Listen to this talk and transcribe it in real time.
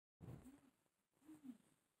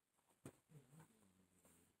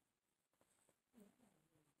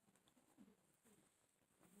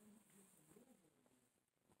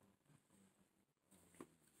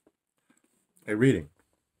a reading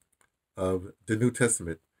of the New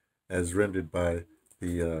Testament as rendered by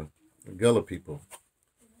the Gullah people,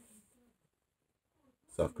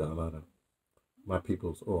 South Carolina. My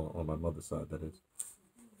people's, or on my mother's side, that is.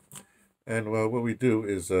 And what we do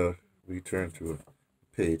is we turn to a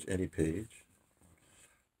page, any page.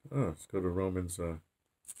 Oh, let's go to Romans.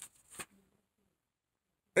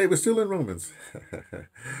 Hey, we're still in Romans.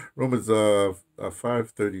 Romans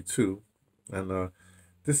 5:32, and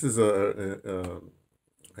this is a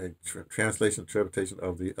translation, interpretation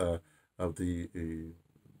of the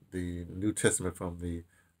New Testament from the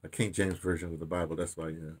King James version of the Bible. That's why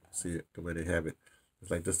you see it the way they have it.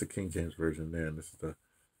 It's like this the King James version there, and this is the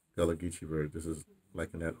Gullah version. This is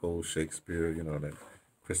like in that old Shakespeare, that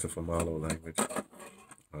Christopher Marlowe language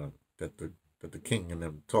that the king and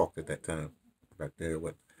them talked at that time back there.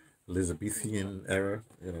 What Elizabethan era,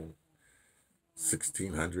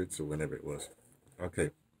 1600s or whenever it was.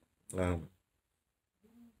 Okay. Did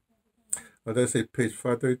I say page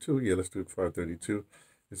 532? Yeah, let's do 532.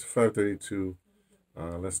 It's 532.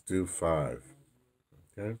 Let's do 5.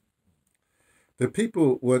 Okay. The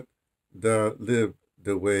people would live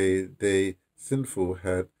the way they sinful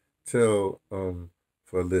had tell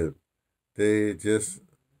for live. They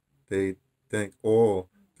think all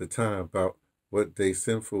the time about what they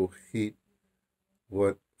sinful heat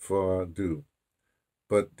what for do.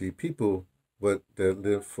 But the people what that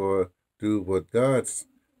live for do what God's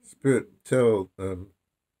Spirit tell them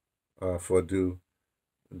for do.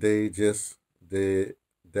 They that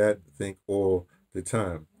think all the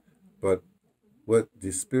time. But what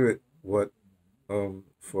the Spirit what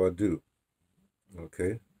for do.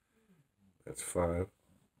 Okay. That's 5.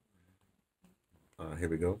 Here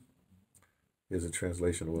we go. Here's a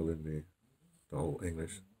translation well in the whole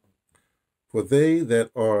English. For they that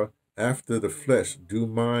are after the flesh do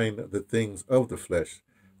mind the things of the flesh,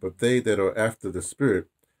 but they that are after the Spirit,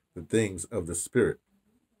 the things of the Spirit.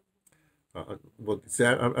 Well, see,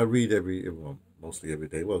 I read mostly every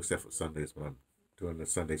day, well, except for Sundays when I'm doing the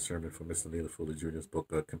Sunday sermon for Mr. Neil Fuller Jr.'s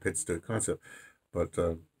book, Competitive Concept. But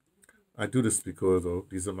I do this because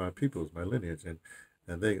these are my peoples, my lineage, and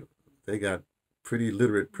they got pretty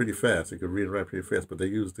literate pretty fast. They could read and write pretty fast, but they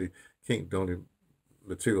used the only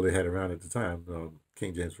material they had around at the time,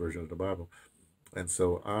 King James version of the Bible. And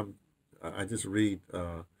so I just read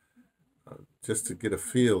just to get a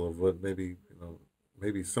feel of what maybe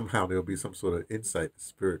somehow there'll be some sort of insight the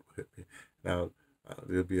Spirit will hit me. Now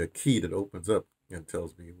there'll be a key that opens up and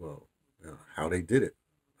tells me, well, how they did it,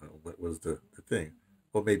 what was the thing,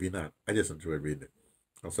 or maybe not. I just enjoy reading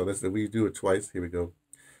it. So we do it twice. Here we go.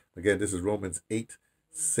 Again, this is Romans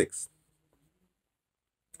 8:6.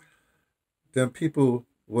 Then people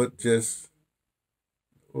would just,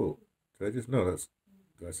 did I just, no,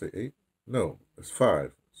 did I say 8? No, it's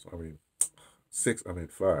 5. So, 6,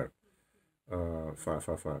 5.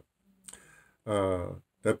 5.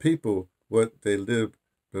 That people, what they live,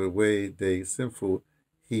 the way they sinful,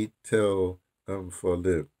 he tell them for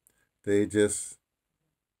live. They just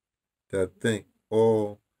that think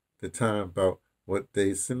all the time about what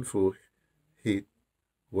they sinful hate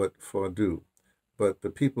what for do. But the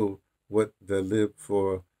people what they live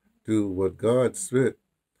for do what God's Spirit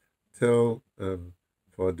tell them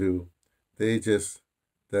for do. They just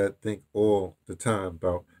that think all the time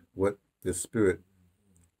about what the Spirit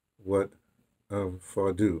what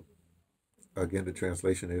for do. Again, the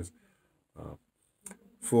translation is,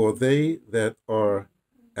 for they that are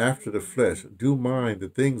after the flesh do mind the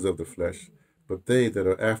things of the flesh, but they that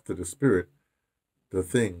are after the Spirit, the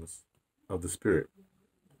things of the Spirit.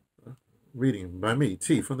 Reading by me,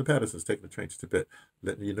 T, from the Pattersons, Taking the Train to Tibet,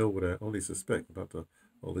 letting you know what I only suspect about the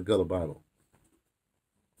Gullah Bible.